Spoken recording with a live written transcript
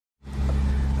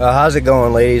How's it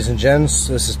going, ladies and gents?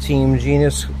 This is Team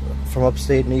Genius from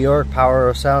upstate New York, Power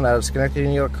of Sound out of Schenectady,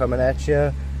 New York, coming at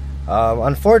you.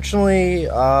 Unfortunately,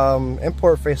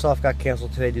 Importfaceoff got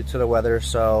canceled today due to the weather,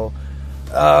 so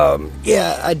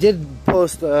yeah, I did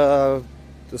post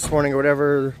this morning or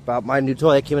whatever about my new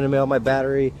toy that came in the mail, my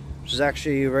battery, which is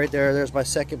actually right there. There's my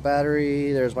second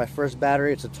battery, there's my first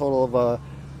battery. It's a total of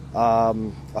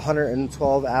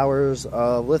 112 hours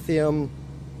of lithium.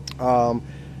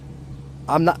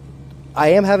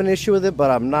 I am having an issue with it,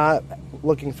 but I'm not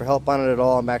looking for help on it at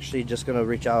all. I'm actually just going to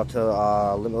reach out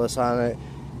to Limitless on it.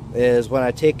 Is when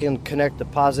I take and connect the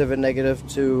positive and negative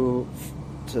to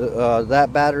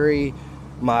that battery,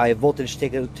 my voltage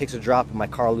takes a drop and my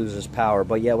car loses power.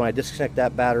 But yet when I disconnect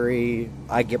that battery,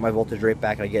 I get my voltage right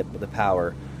back and I get the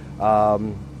power.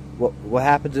 What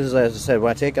happens is, as I said,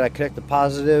 when I connect the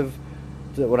positive.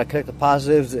 When I connect the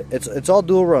positives, it's all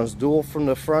dual runs, dual from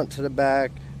the front to the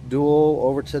back, dual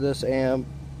over to this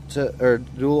or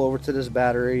dual over to this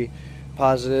battery,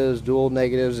 positives, dual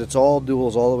negatives. It's all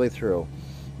duals all the way through.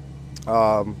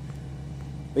 But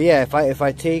yeah, if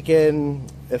I take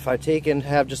and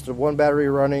have just the one battery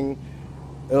running,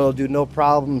 it'll do no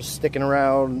problem sticking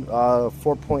around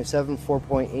 4.7,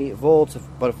 4.8 volts.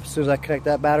 But as soon as I connect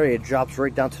that battery, it drops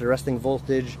right down to the resting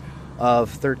voltage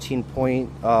of 13.1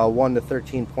 to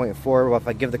 13.4. Well, if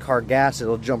I give the car gas,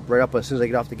 it'll jump right up, but as soon as I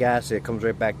get off the gas, it comes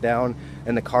right back down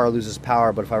and the car loses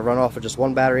power. But if I run off with just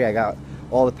one battery, I got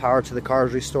all the power to the car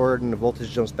is restored and the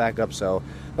voltage jumps back up. So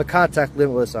I'll contact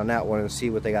Limitless on that one and see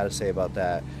what they got to say about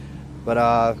that.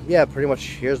 But yeah, pretty much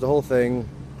here's the whole thing.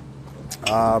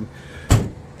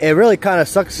 It really kind of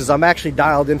sucks because I'm actually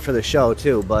dialed in for the show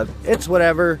too, but it's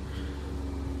whatever.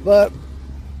 But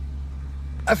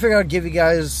I figured I'd give you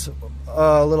guys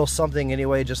a little something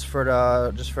anyway, just for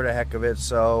the heck of it.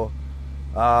 So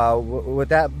with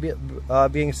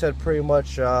that being said, pretty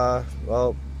much,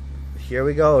 well, here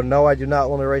we go. No, I do not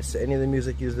own the rights to any of the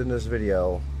music used in this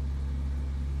video.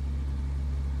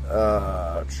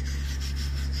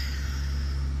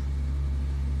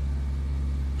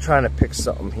 Trying to pick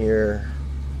something here.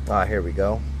 Here we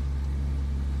go.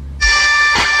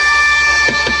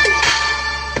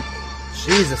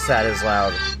 Jesus, that is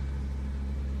loud.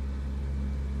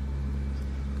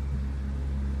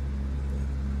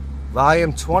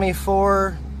 Volume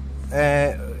 24,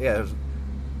 yeah,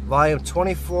 volume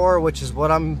 24, which is what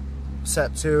I'm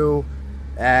set to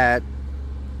at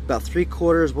about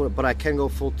 3/4, but I can go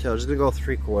full tilt. Just gonna go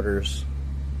 3/4.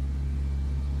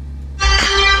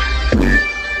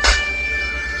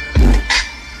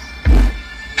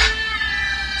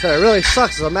 So it really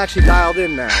sucks because I'm actually dialed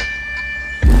in now.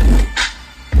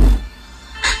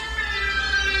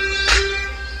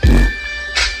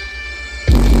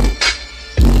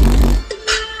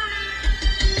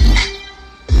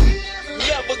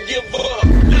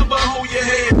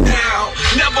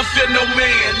 No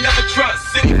man, never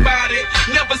trust anybody,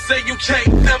 never say you can't,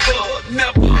 never,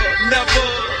 no, never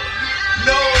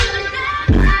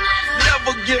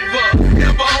give up,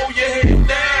 never hold your head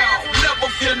down, never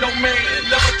fear no man,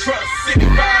 never trust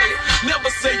anybody, never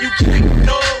say you can't,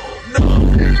 no,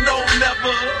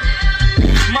 never.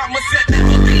 Mama said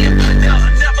never be a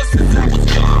brother, never since I was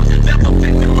young, never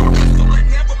make me wrong, so I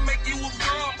never make you a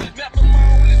wrong, never my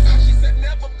only son, she said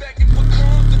never begging for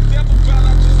crumbs, the devil found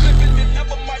out just living it,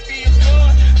 never might be a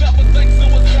gun, never think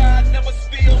suicide, never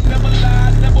steal, never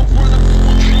lie, never run up to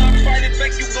a gun, fight it,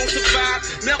 think you gon' survive,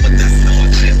 never that's no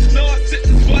assist, no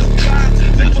assistance, but five,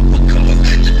 never become a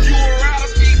bitch if you were out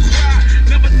of me, cry,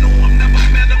 never knew him, never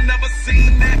met him, never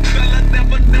seen that fella,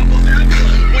 never,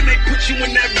 when they put you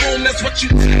in that room, that's what you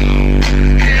do,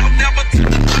 hell, never to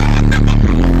the door, never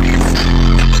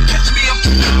never catch me up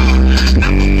the door,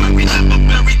 never worry, never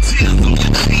bury tears on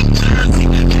your cheek jersey,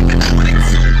 keep it 22,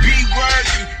 be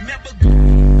worthy, never go,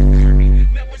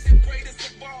 never the greatest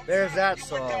of all. There's that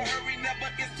song. Never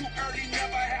it's too early,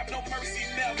 never have no mercy,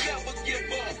 never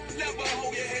give up, never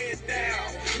hold your head down,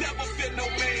 never fear no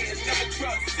man, never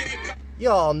trust anybody.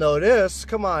 Y'all know this.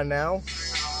 Come on now.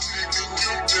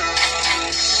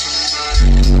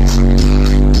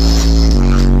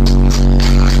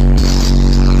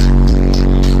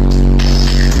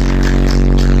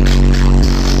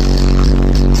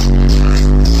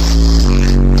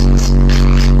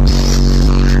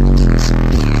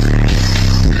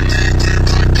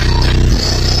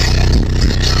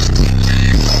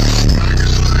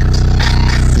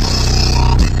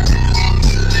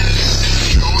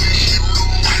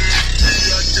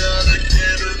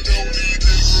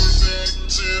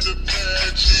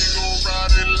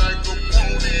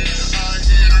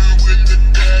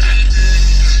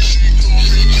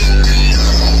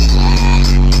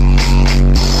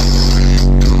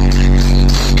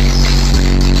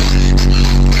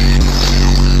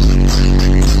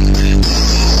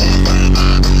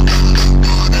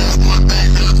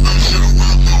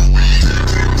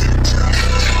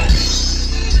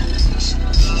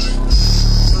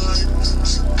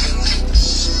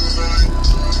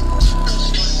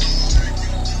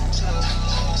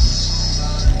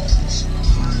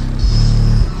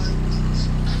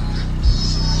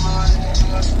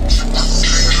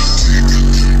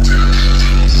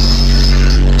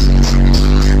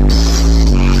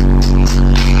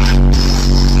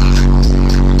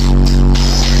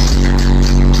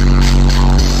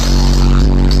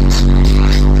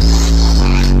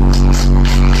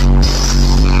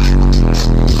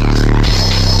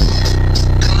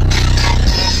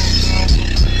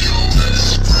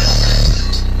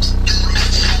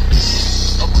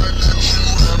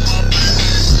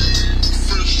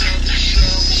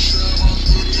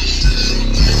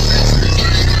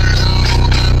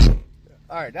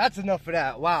 Alright, that's enough of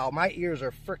that. Wow, my ears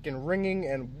are freaking ringing,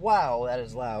 and wow, that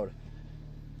is loud.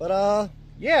 But,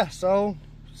 yeah, so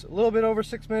it's a little bit over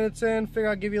 6 minutes in. Figure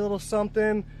I'll give you a little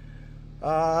something.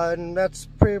 And that's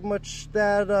pretty much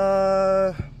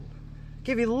that.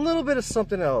 Give you a little bit of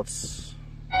something else.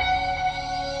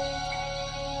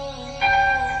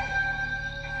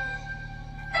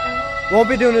 Won't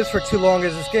be doing this for too long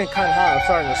as it's getting kind of hot. I'm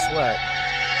starting to sweat.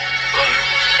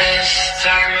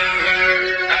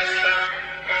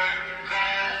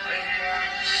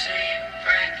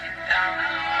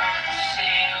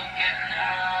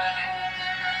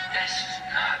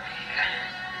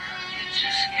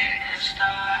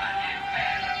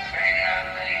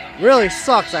 Really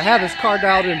sucks. I have this car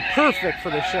dialed in perfect for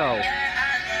the show.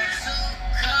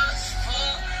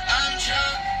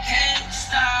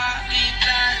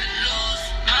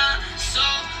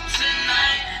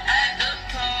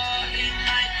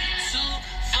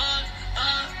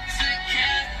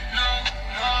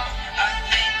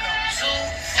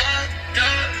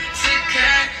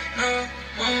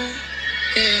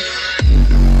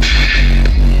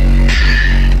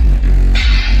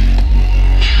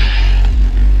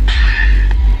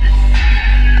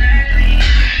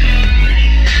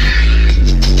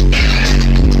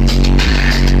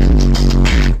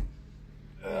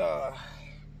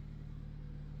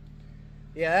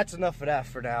 Yeah, that's enough of that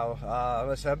for now.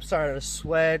 Listen, I'm starting to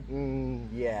sweat,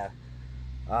 and yeah.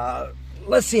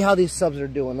 Let's see how these subs are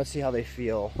doing. Let's see how they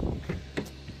feel.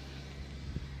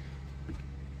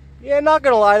 Yeah, not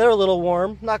gonna lie, they're a little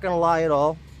warm. Not gonna lie at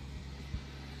all.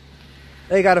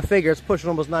 They gotta figure it's pushing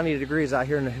almost 90 degrees out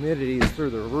here, and the humidity is through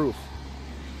the roof.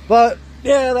 But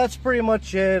yeah, that's pretty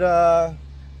much it.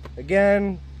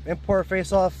 Again,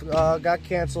 Importfaceoff got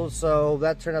canceled, so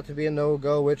that turned out to be a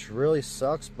no-go, which really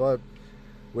sucks. But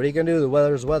what are you gonna do? The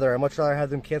weather's weather. I'd much rather have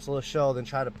them cancel the show than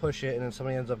try to push it and then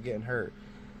somebody ends up getting hurt.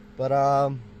 But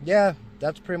yeah,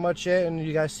 that's pretty much it. And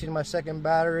you guys see my second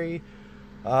battery.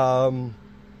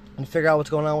 And figure out what's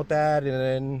going on with that. And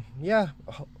then yeah,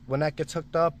 when that gets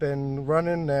hooked up and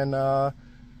running, then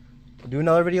do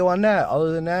another video on that.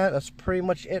 Other than that, that's pretty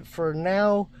much it for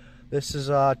now. This is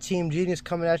Team Genius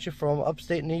coming at you from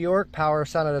upstate New York. Power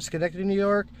Sound out of Schenectady, New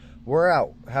York. We're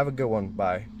out. Have a good one.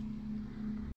 Bye.